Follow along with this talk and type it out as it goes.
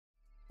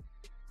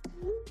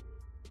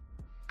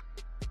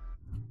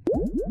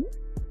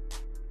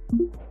Hi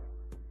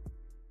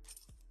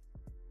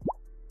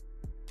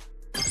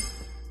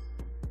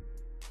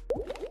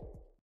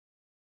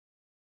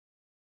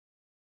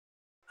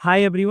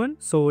everyone,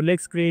 so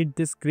let's create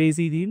this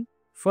crazy reel.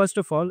 First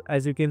of all,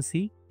 as you can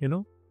see,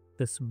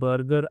 this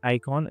burger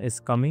icon is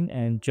coming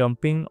and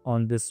jumping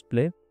on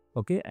display,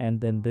 okay, and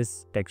then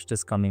this text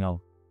is coming out.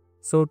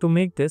 So to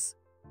make this,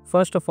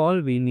 first of all,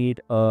 we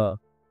need a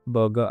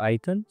burger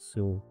icon.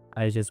 So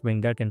I just bring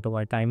that into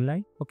my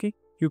timeline, okay.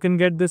 You can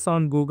get this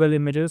on Google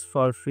Images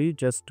for free.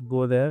 Just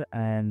go there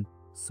and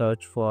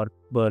search for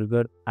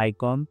burger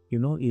icon,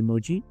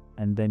 emoji,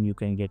 and then you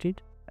can get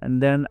it.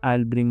 And then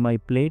I'll bring my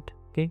plate,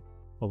 okay,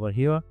 over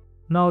here.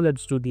 Now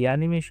let's do the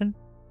animation.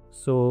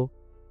 So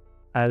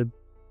I'll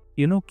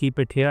keep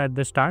it here at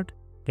the start.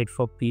 Hit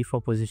for P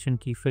for position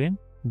keyframe.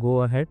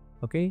 Go ahead,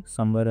 okay,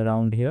 somewhere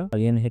around here.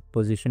 Again hit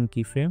position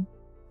keyframe.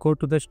 Go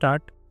to the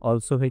start.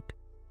 Also hit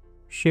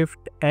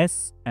Shift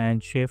S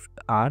and Shift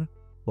R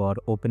for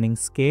opening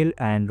scale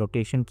and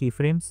rotation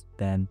keyframes.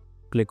 Then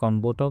click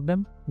on both of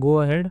them.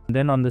 Go ahead.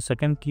 Then on the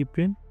second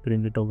keyframe,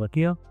 bring it over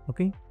here,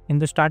 okay. In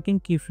the starting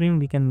keyframe,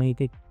 we can make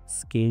it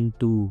scale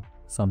to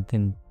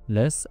something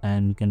less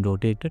and we can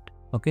rotate it,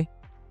 okay.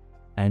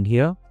 And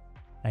here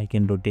I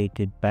can rotate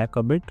it back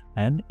a bit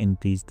and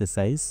increase the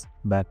size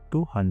back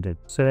to 100.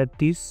 Select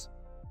this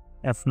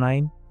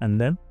F9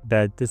 and then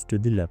drag this to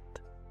the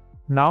left.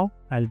 Now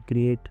I'll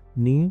create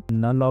new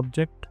null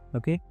object,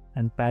 okay,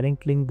 and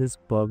parent link this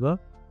burger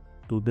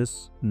to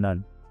this null.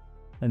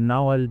 And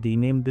now I'll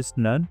rename this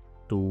null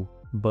to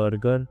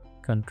burger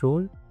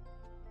control,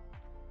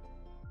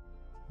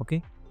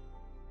 okay.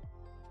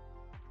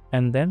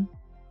 And then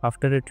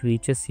after it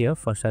reaches here,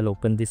 first I'll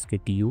open this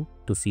kit view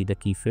to see the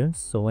keyframes.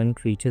 So when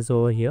it reaches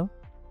over here,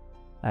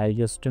 I'll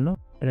just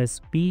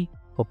press P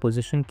for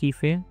position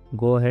keyframe.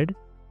 Go ahead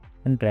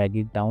and drag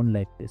it down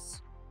like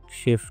this.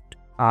 Shift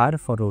R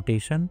for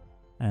rotation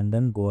and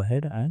then go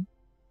ahead and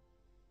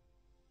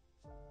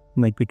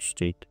make it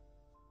straight.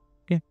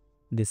 Okay,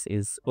 this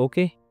is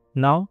okay.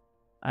 Now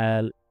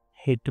I'll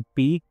hit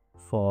P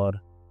for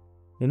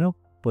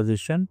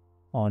position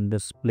on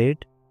this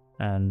plate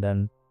and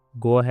then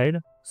go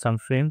ahead some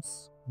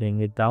frames, bring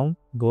it down,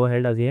 go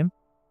ahead again,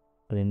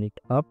 bring it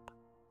up,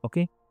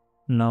 okay.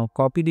 Now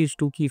copy these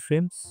two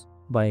keyframes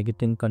by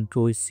hitting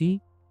Ctrl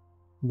C.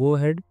 Go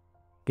ahead,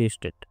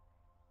 paste it.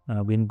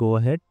 Now we'll go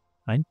ahead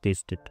and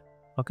paste it,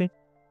 okay.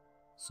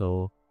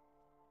 So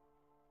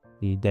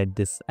we get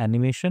this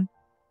animation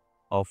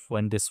of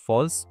when this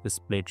falls, this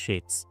plate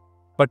shades.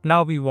 But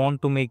now we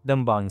want to make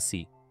them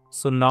bouncy.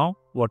 So now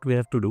what we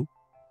have to do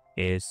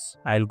is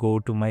I'll go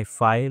to my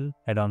file,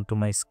 head on to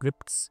my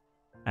scripts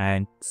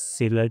and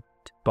select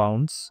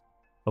bounce,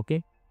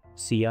 okay,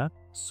 CR.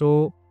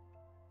 So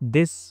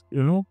this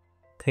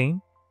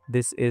thing,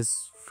 this is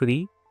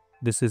free,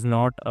 this is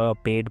not a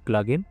paid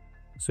plugin.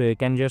 So you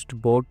can just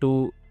go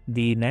to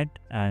the net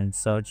and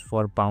search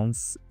for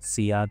bounce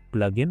CR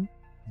plugin,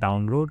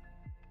 download.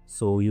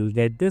 So you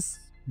get this,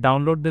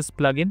 download this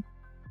plugin,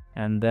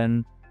 and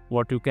then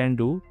what you can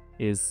do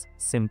is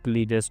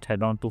simply just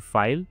head on to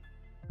file,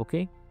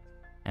 okay,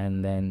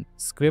 and then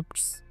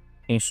scripts,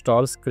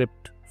 install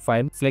script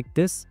file, select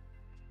this,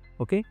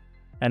 okay,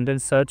 and then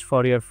search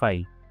for your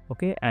file,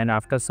 okay. And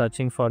after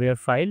searching for your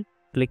file,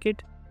 click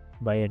it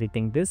by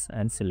editing this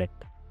and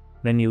select.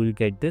 Then you will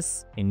get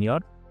this in your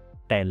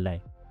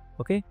timeline,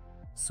 okay.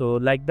 So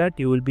like that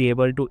you will be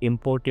able to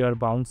import your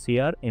bounce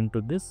here into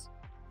this.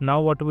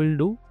 Now what we'll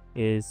do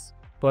is,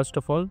 first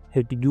of all,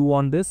 hit U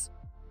on this,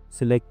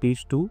 select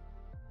these two,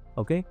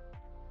 okay,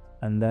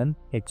 and then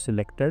hit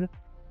selected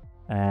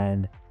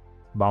and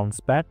bounce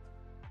back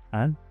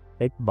and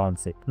hit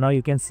bounce it. Now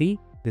you can see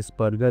this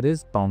burger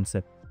is bounced.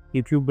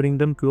 If you bring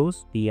them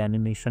close, the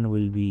animation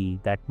will be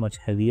that much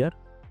heavier,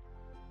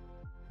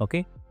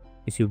 okay.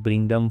 If you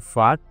bring them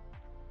far,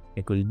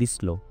 it will be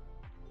slow,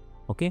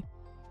 okay.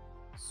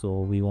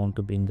 So we want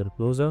to bring them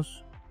closer,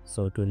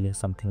 so it will be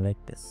something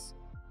like this,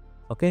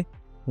 okay.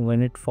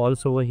 When it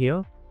falls over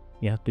here,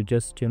 you have to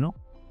just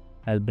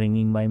I'll bring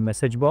in my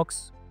message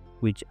box,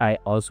 which I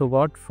also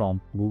got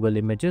from Google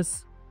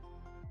Images.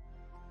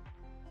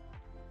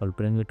 I'll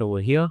bring it over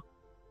here,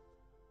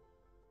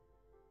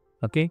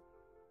 okay.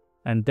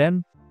 And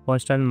then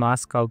first I'll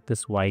mask out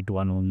this white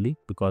one only,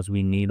 because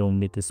we need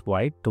only this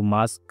white. To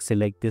mask,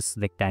 select this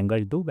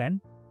rectangle too, and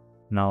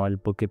now I'll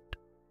put it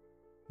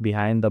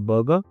behind the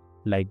burger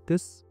like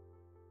this,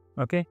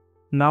 okay.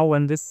 Now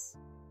when this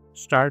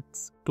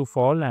starts to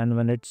fall and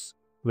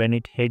when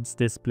it hits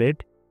this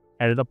plate,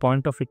 at the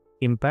point of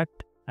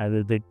impact, I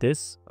will hit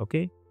this,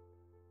 okay,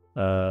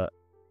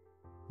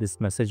 this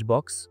message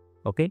box,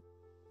 okay.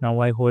 Now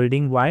by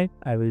holding Y,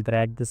 I will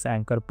drag this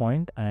anchor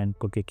point and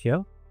put it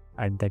here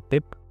at the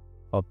tip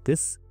of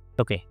this,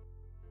 okay.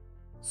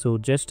 So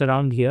just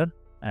around here,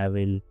 I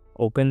will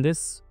open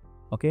this,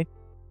 okay,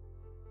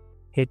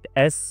 hit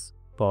S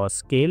for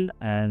scale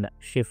and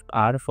Shift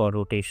R for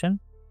rotation.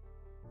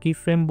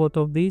 Keyframe both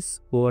of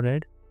these, go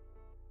ahead,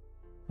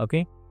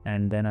 okay,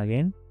 and then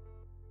again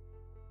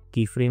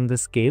keyframe the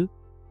scale,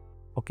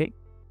 okay,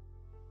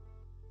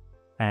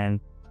 and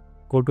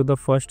go to the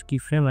first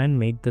keyframe and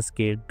make the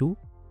scale to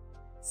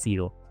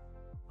 0.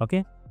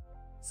 Okay,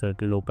 so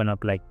it will open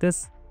up like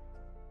this,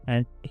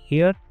 and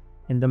here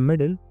in the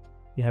middle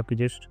you have to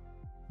just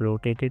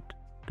rotate it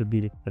to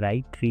the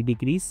right 3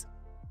 degrees.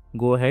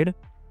 Go ahead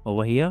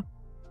over here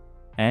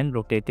and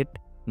rotate it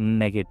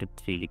negative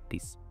 3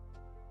 degrees.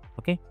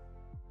 Okay,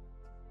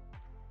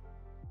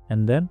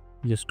 and then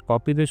just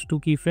copy these 2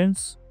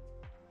 keyframes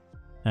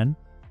and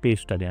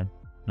paste again.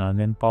 Now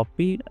again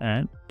copy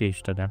and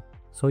paste again.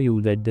 So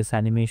you get this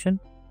animation.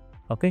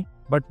 Okay,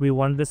 but we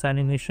want this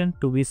animation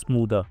to be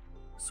smoother,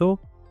 so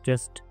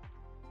just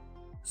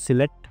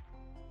select,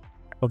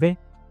 okay,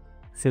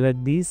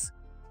 select these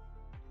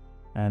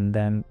and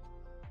then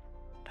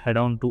head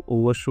on to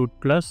overshoot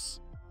plus.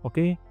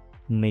 Okay,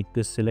 make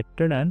this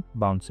selected and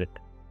bounce it.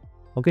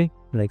 Okay,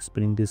 let's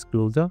bring this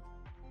closer.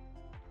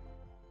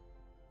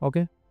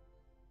 Okay,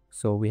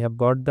 so we have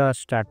got the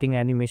starting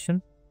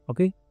animation.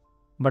 Okay,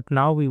 but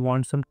now we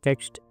want some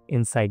text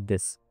inside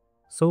this,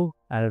 so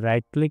I'll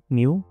right click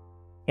new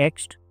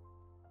text.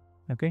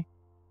 Okay,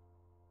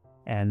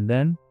 and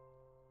then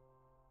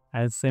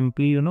I'll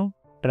simply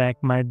drag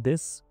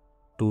this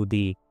to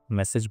the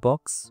message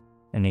box,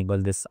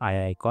 enable this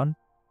eye icon,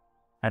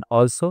 and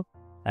also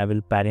I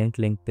will parent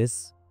link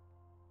this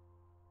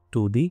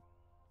to the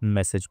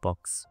message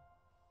box.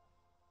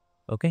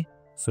 Okay,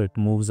 so it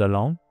moves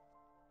along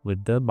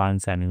with the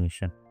bounce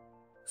animation.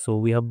 So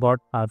we have got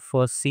our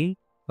first scene.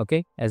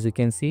 Okay, as you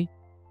can see,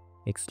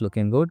 it's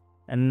looking good.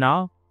 And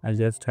now I'll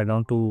just head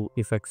on to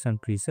effects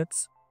and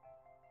presets,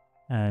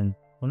 and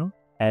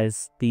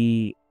as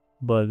the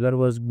burger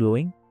was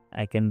glowing,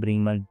 I can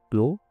bring my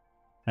glow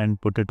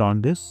and put it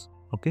on this.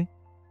 Okay,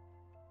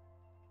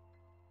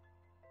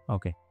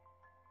 okay,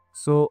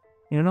 so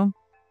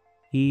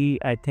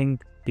I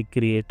think the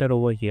creator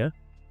over here,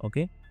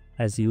 okay,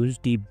 has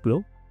used deep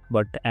glow,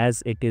 but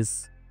as it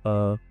is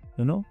a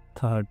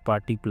third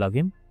party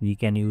plugin, we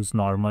can use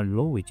normal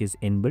glow, which is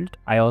inbuilt.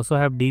 I also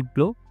have deep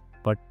glow,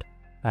 but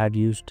I had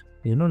used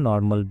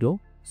normal glow,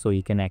 so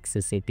you can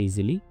access it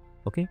easily.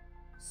 Okay,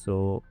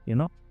 so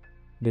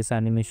this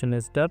animation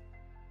is done.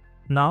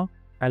 Now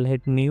I'll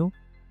hit new.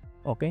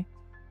 Okay,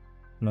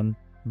 then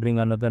bring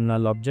another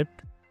null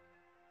object,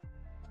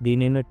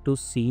 rename it to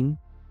scene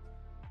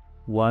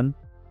 1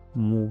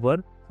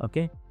 mover.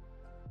 Okay,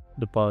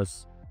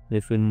 because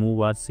if we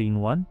move our scene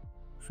 1,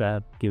 so I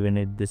have given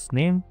it this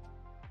name.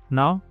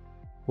 Now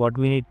what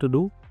we need to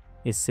do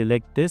is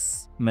select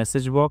this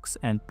message box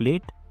and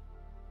plate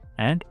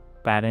and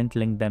parent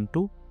link them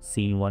to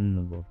scene 1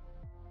 mover.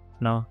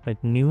 Now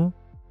hit new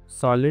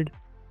solid,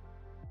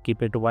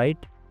 keep it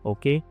white.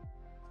 Okay,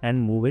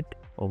 and move it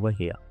over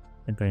here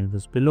and bring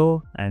this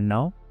below, and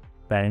now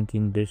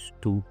parenting this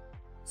to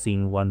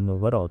scene 1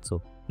 mover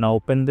also. Now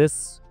open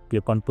this,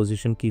 click on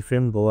position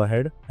keyframe, go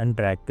ahead and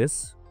drag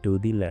this to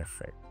the left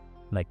side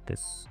like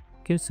this.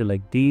 Okay,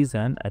 select these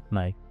and at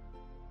night.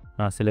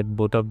 Now select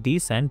both of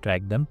these and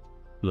drag them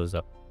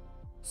closer.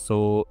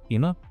 So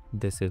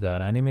this is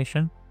our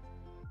animation.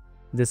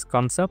 This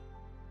comes up,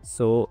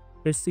 so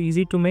it's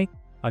easy to make.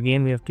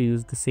 Again, we have to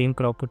use the same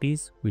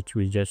properties which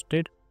we just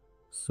did.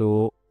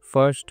 So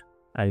first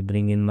I'll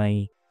bring in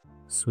my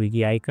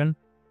Swiggy icon.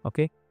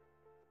 Okay,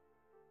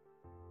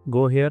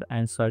 go here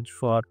and search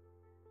for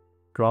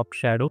drop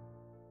shadow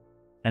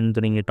and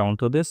bring it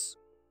onto this.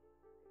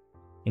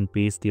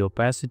 Increase the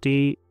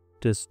opacity,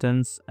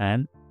 distance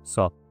and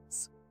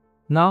softness.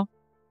 Now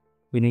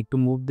we need to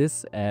move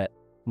this.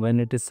 When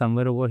it is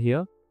somewhere over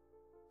here,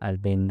 I'll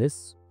bend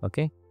this.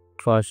 Okay,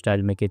 first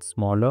I'll make it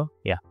smaller.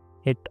 Yeah,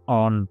 hit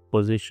on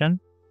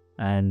position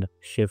and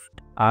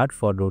shift R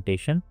for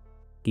rotation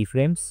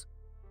keyframes.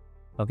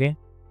 Okay,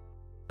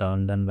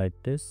 turn them like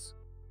this.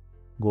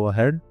 Go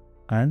ahead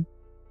and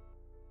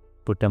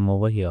put them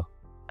over here.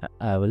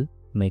 I will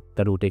make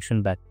the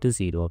rotation back to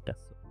 0.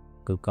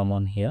 Could come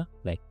on here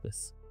like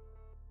this.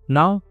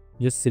 Now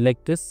just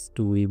select this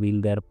to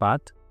reveal their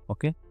path.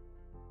 Okay,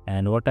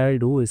 and what I'll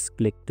do is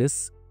click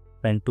this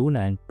pen tool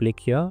and click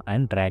here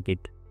and drag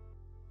it.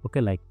 Okay,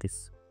 like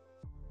this,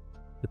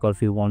 because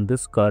we want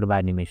this curve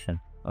animation.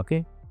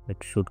 Okay, it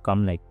should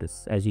come like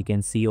this. As you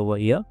can see over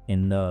here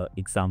in the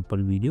example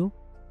video,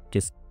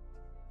 just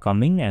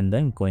coming and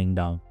then going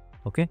down.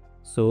 Okay,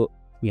 so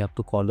we have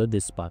to color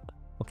this part.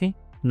 Okay,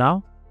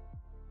 now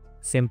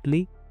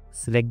simply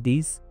select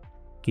these,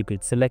 keep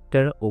it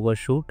selected,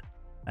 overshoot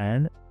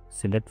and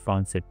select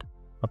front set.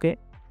 Okay,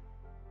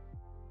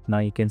 now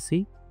you can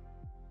see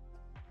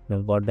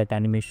we've got that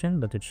animation,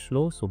 but it's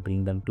slow, so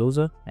bring them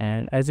closer.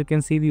 And as you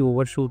can see, the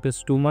overshoot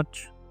is too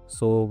much,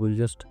 so we'll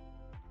just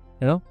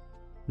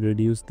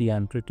reduce the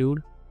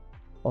amplitude.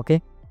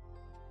 Okay,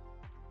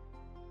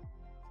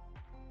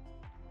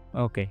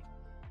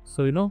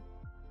 so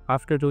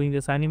after doing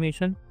this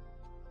animation,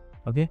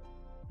 okay,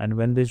 and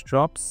when this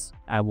drops,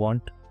 I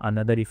want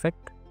another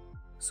effect,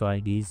 so I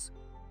use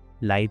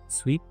light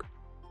sweep.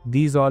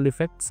 These all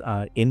effects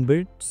are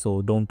inbuilt,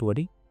 so don't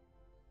worry,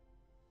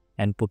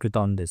 and put it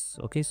on this.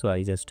 Okay, so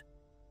I just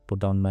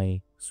put on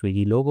my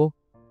Swiggy logo,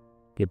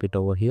 keep it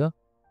over here.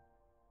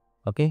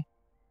 Okay,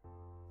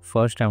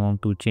 First I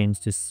want to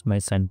change this my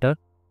center,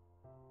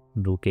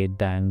 rotate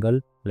the angle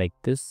like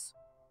this,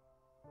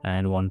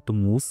 and want to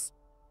move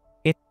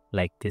it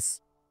like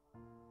this.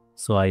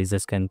 So I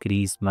just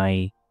increase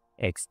my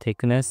X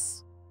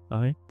thickness.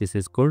 Alright, this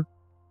is good.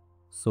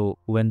 So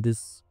when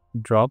this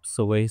drops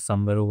away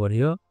somewhere over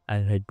here, I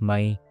hit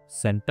my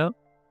center,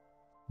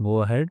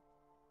 go ahead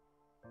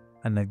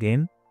and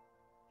again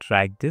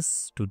drag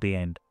this to the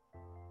end.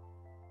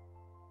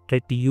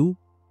 Hit U,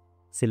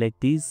 select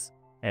these,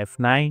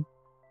 F9,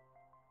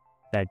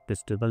 drag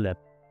this to the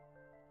left.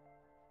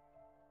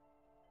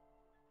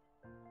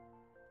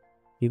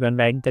 You can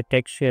write the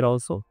text here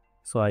also.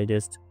 So I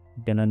just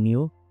done a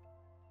new.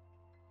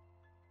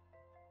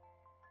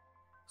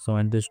 So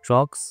when this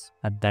drops,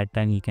 at that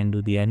time you can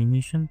do the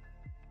animation.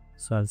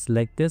 So I'll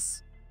select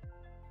this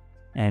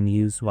and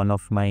use one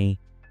of my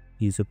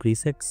user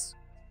presets.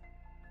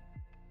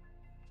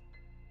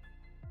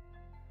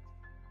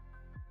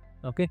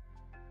 Okay.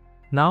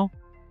 Now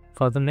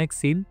for the next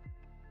scene,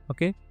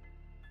 okay,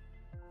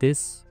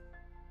 this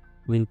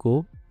will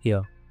go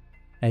here.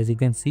 As you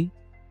can see,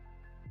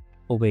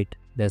 oh wait,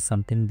 there's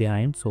something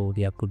behind, so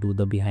we have to do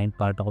the behind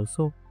part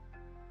also.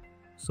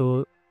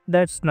 So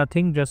that's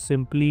nothing, just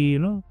simply,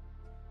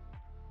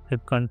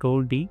 hit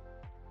Ctrl D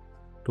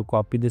to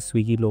copy the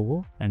Swiggy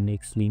logo and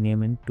next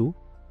rename into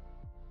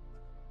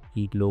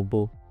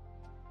logo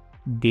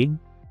gig.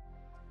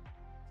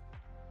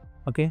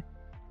 Okay,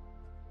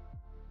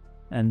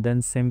 and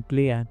then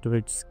simply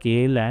activate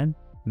scale and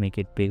make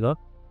it bigger,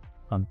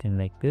 something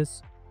like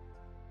this.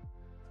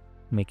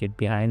 Make it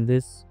behind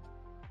this.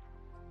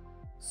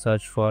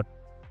 Search for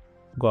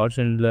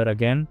Gaussian blur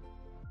again,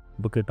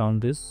 book it on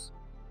this,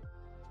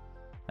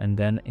 and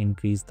then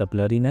increase the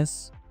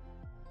blurriness.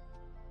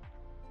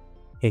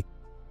 Hit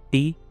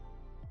T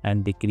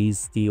and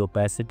decrease the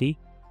opacity.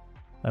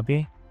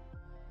 Okay,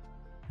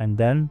 and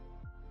then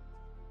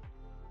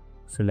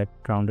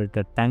select rounded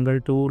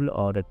rectangle tool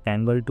or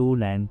rectangle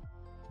tool and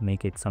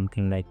make it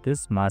something like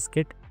this. Mask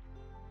it.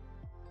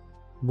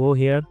 Go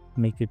here,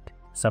 make it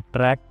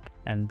subtract,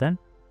 and then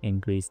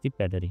increase the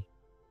feathering.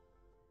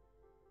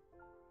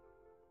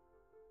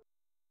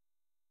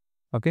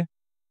 Okay.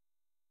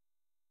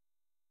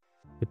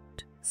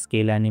 Hit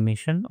scale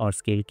animation or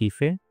scale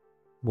keyframe.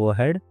 Go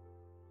ahead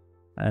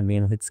and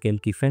when hit scale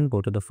keyframe,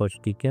 go to the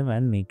first keyframe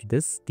and make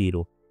this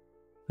 0.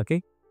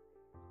 Okay.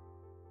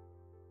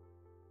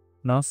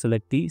 Now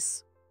select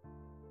these,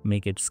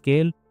 make it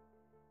scale,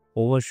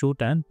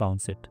 overshoot and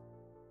bounce it.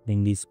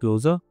 Bring these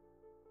closer.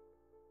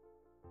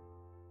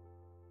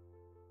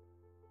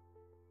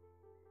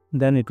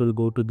 Then it will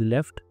go to the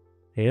left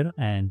here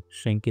and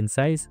shrink in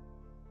size.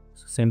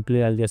 So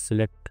simply I'll just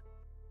select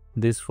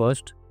this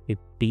first, hit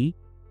T.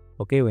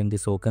 Okay, when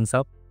this opens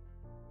up,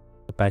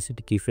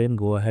 opacity keyframe,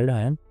 go ahead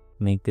and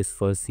make this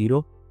first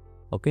 0.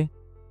 Okay.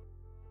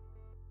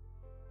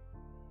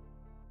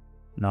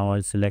 Now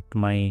I'll select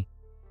my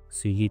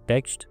Swiggy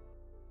text,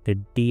 hit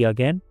T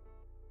again,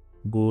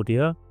 go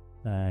here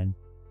and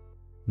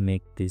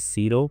make this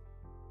 0.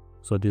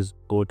 So this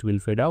boat will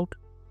fade out,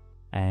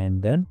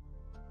 and then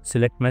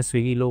select my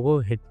Swiggy logo,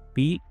 hit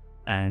P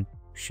and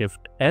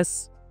shift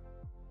S.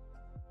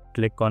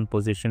 Click on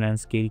position and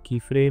scale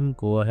keyframe,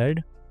 go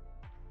ahead,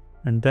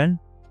 and then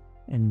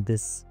in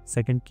this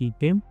second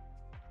keyframe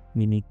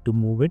we need to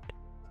move it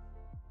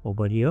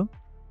over here.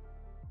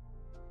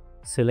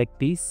 Select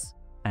these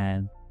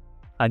and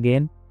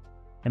again,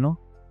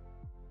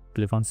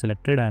 click on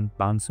selected and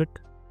bounce it,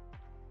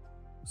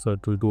 so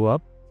it will go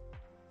up.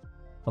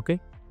 Okay,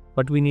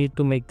 but we need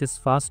to make this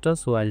faster,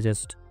 so I'll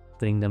just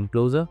bring them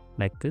closer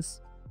like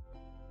this.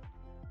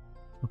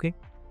 Okay,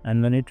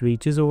 and when it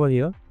reaches over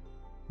here,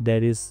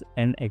 there is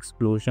an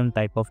explosion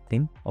type of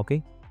thing.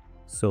 Okay,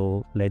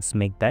 so let's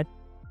make that.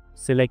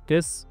 Select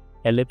this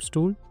ellipse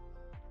tool,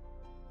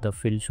 the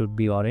fill should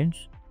be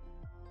orange.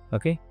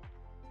 Okay,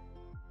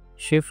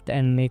 shift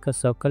and make a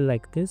circle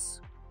like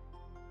this.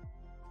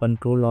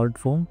 Control Alt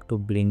Form to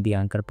bring the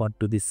anchor part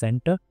to the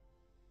center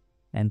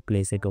and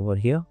place it over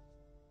here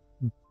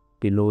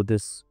below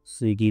this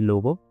Swiggy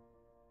logo.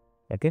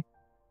 Okay,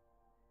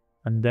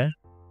 and then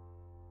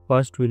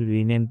first we'll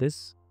rename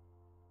this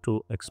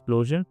to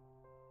explosion.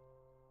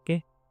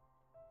 Okay,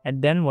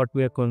 and then what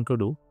we are going to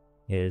do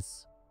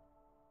is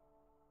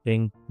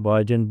bring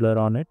Gaussian blur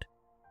on it,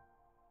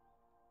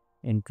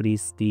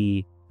 increase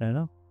the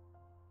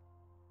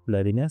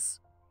blurriness.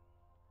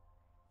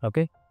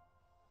 Okay,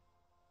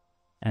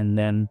 and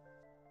then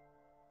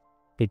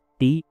hit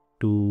T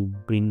to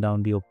bring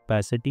down the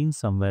opacity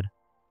somewhere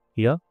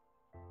here.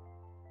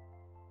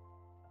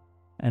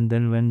 And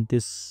then when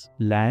this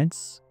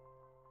lands,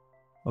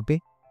 okay,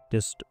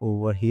 just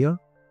over here,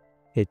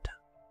 hit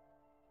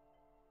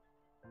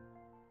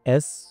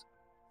S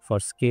for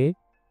scale,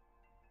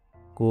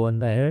 go on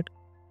the head,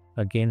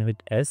 again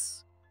hit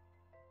S,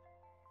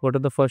 go to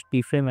the first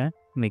keyframe and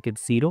make it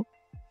 0.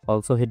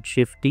 Also hit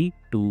Shift T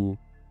to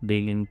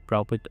bring in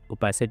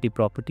opacity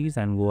properties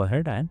and go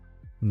ahead and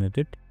make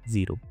it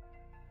 0.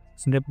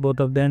 Snip both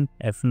of them,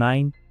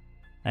 F9,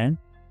 and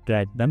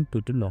drag them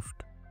to the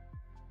left.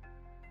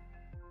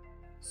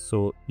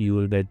 So you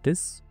will get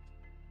this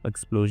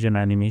explosion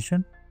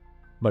animation,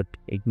 but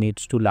it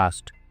needs to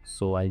last.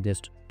 So I'll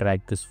just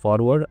drag this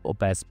forward,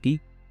 opacity.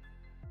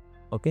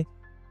 Okay.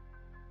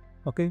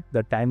 Okay,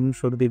 the timing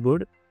should be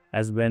good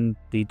as when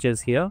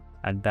reaches here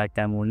at that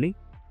time only.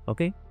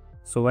 Okay,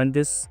 so when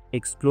this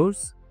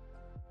explodes,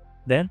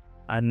 then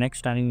our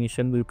next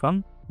animation will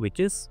come, which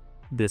is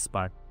this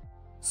part.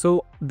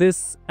 So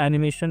this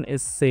animation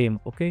is same.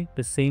 Okay,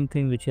 the same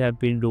thing which you have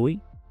been doing.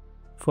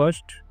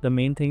 First, the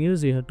main thing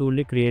is you have to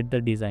only create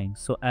the design.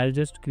 So I'll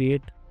just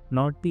create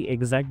not the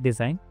exact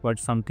design, but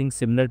something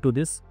similar to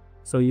this.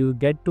 So you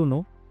get to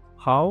know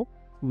how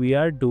we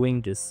are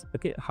doing this.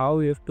 Okay, how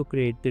we have to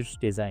create this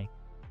design.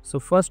 So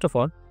first of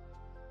all,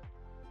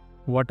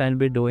 what I'll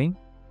be doing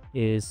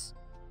is,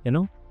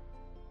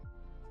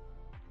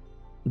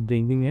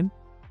 bringing in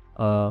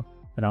a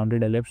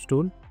rounded ellipse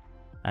tool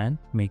and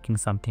making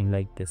something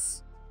like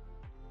this.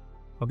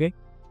 Okay,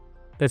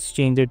 let's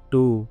change it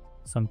to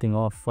something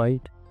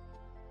off-white.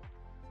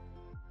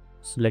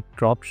 Select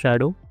drop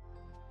shadow.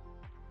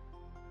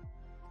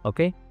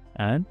 Okay,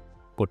 and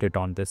put it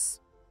on this.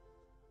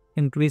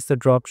 Increase the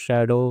drop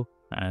shadow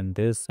and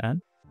this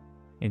and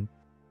in.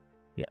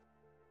 Yeah,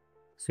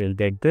 so you'll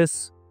get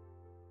this.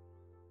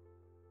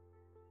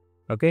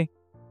 Okay,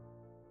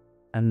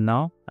 and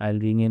now I'll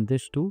rename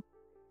this to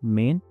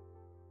main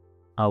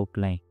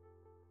outline.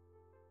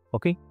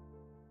 Okay,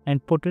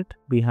 and put it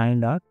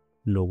behind our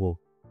logo.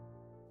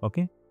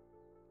 Okay,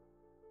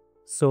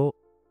 so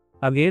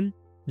again,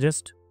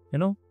 just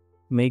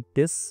make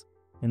this,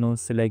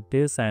 select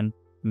this and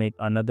make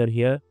another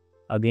here.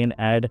 Again,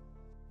 add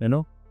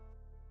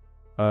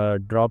a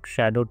drop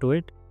shadow to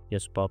it.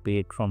 Just copy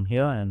it from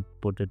here and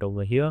put it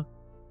over here,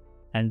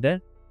 and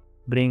then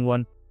bring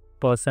one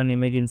person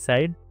image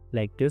inside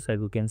like this. As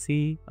you can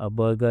see, a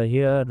burger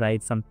here.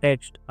 Write some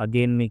text.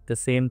 Again, make the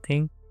same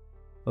thing.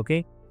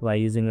 Okay, by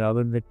using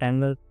rubber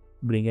rectangle,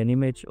 bring an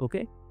image.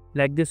 Okay,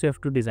 like this you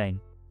have to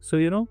design.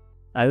 So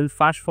I will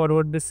fast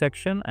forward this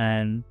section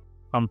and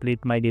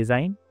complete my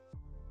design.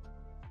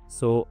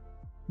 So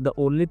the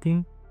only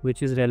thing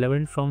which is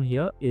relevant from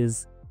here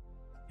is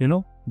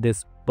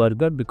this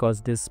burger,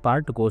 because this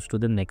part goes to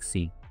the next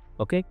scene.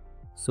 Okay,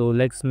 so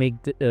let's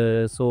make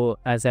the so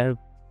as I have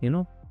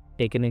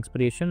taken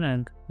inspiration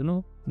and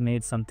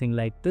made something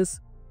like this.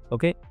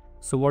 Okay,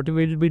 so what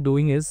we will be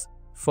doing is,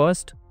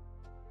 first,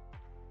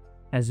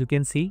 as you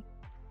can see,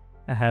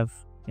 I have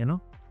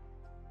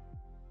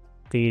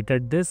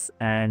created this,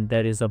 and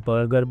there is a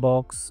burger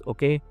box.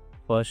 Okay,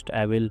 first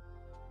I will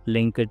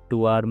link it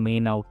to our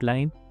main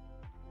outline.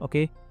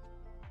 Okay,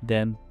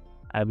 then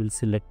I will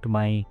select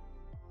my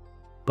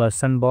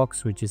person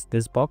box, which is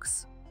this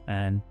box,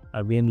 and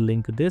again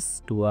link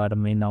this to our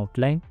main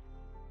outline.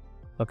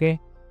 Okay,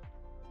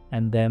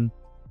 and then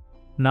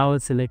now I'll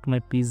select my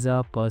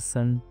pizza,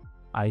 person,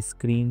 ice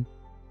cream.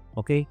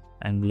 Okay,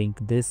 and link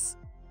this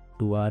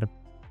to our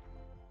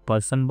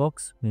person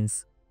box,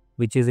 means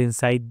which is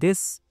inside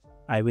this.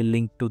 I will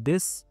link to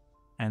this,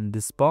 and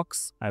this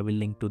box I will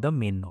link to the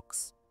main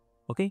box.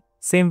 Okay,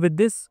 same with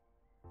this,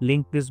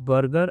 link this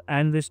burger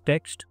and this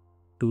text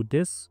to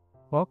this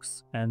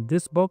box, and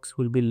this box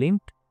will be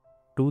linked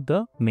to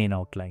the main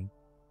outline.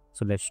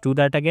 So let's do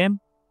that again.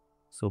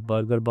 So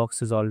burger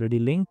box is already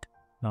linked.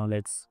 Now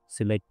let's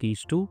select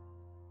these two,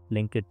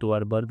 link it to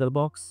our burger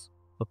box.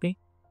 Okay,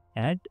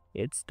 and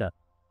it's done.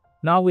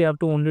 Now we have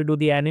to only do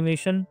the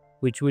animation,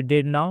 which we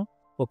did now.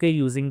 Okay,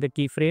 using the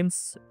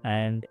keyframes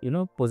and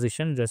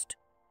position, just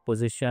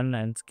position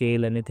and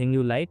scale anything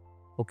you like.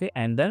 Okay,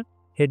 and then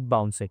hit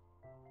bounce it.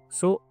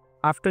 So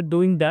after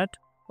doing that,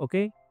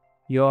 okay,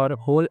 your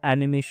whole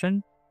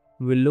animation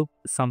will look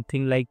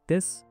something like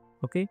this.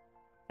 Okay,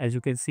 as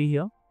you can see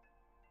here,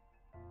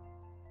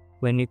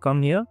 when you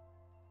come here,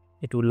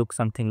 it will look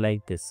something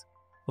like this.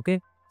 Okay,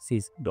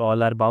 see,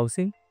 all are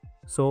bouncing.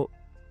 So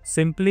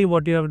simply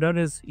what you have done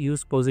is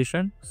use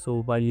position.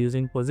 So by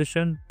using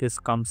position, this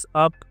comes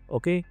up.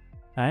 Okay,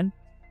 and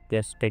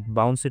just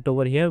bounce it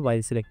over here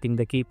while selecting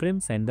the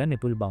keyframes, and then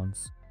it will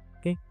bounce.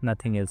 Okay,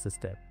 nothing else is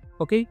there.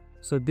 Okay,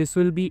 so this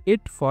will be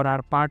it for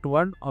our part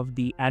 1 of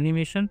the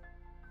animation.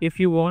 If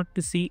you want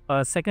to see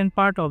a second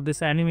part of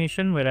this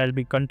animation where I'll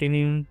be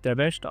continuing the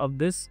rest of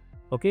this,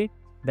 okay,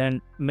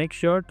 then make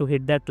sure to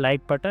hit that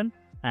like button,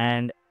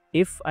 and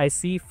if I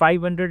see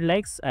 500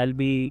 likes, I'll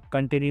be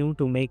continuing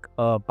to make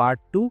a part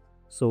 2.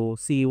 So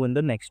see you in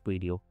the next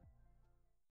video.